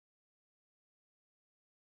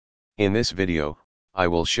In this video, I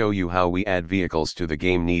will show you how we add vehicles to the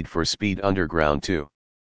game Need for Speed Underground 2.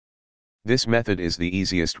 This method is the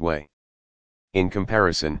easiest way. In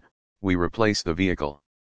comparison, we replace the vehicle,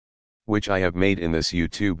 which I have made in this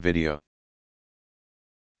YouTube video.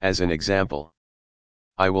 As an example,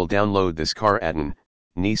 I will download this car Addon,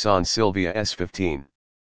 Nissan Silvia S15.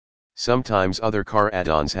 Sometimes other car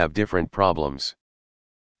add-ons have different problems.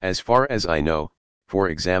 As far as I know, for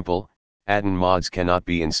example, Addon mods cannot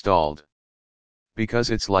be installed,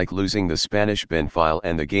 because it's like losing the Spanish bin file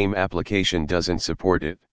and the game application doesn't support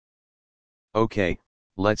it. Okay,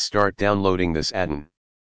 let's start downloading this Addon.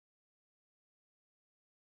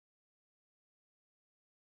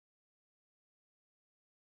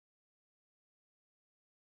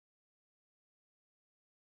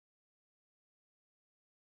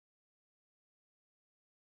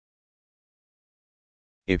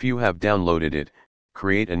 If you have downloaded it,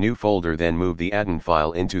 create a new folder, then move the Addon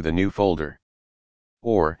file into the new folder.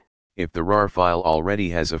 Or, if the RAR file already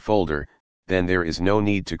has a folder, then there is no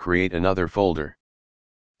need to create another folder.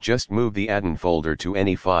 Just move the Addon folder to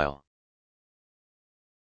any file.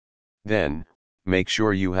 Then, make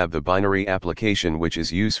sure you have the binary application, which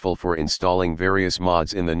is useful for installing various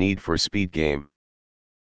mods in the Need for Speed game.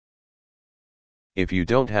 If you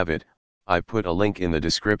don't have it, I've put a link in the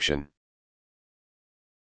description.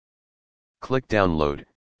 Click download,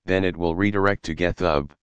 then it will redirect to GitHub.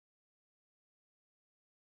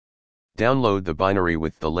 Download the binary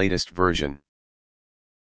with the latest version.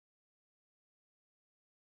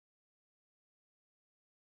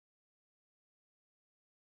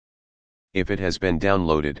 If it has been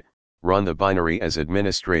downloaded, run the binary as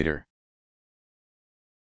administrator.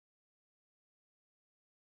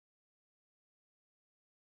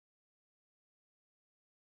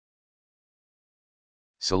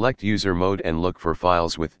 Select user mode and look for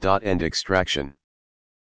files with .end extraction.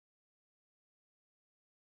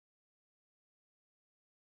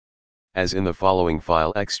 As in the following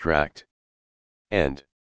file extract. End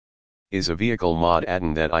is a vehicle mod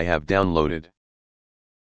Addon that I have downloaded.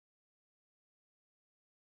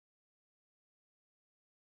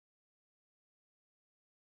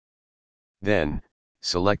 Then,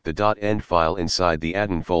 select the .end file inside the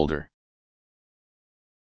Addon folder.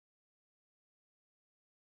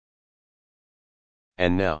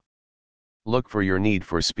 And now, look for your Need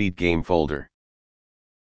for Speed game folder.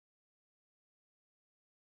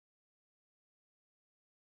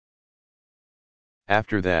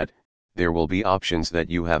 After that, there will be options that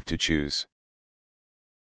you have to choose.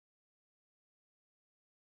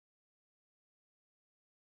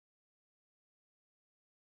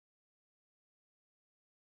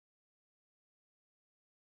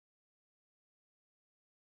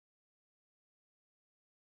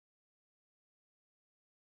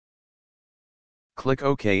 Click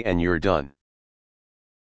OK and you're done.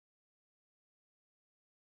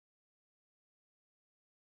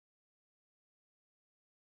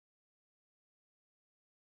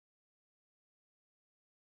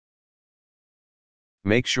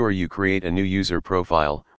 Make sure you create a new user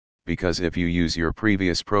profile, because if you use your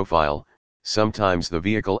previous profile, sometimes the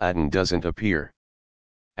vehicle Addon doesn't appear.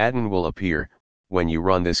 Addon will appear when you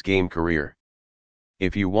run this game career.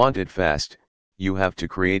 If you want it fast, you have to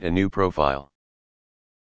create a new profile.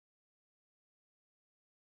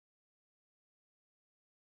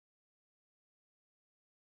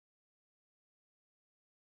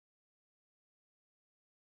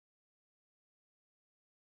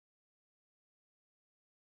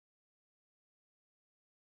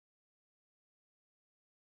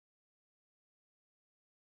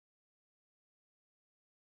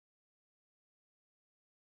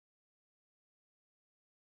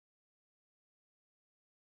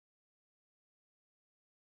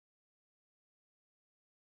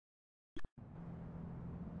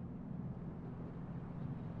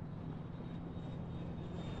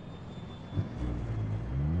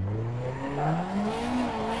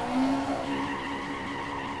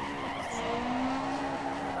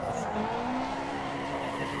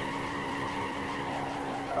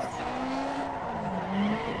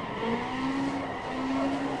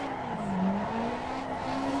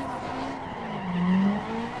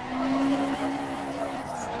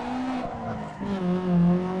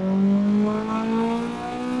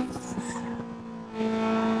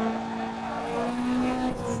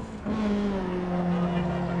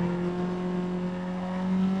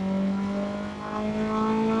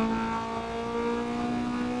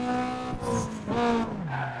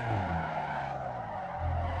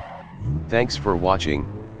 Thanks for watching,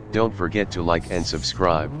 don't forget to like and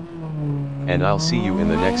subscribe. And I'll see you in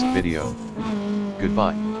the next video.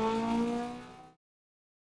 Goodbye.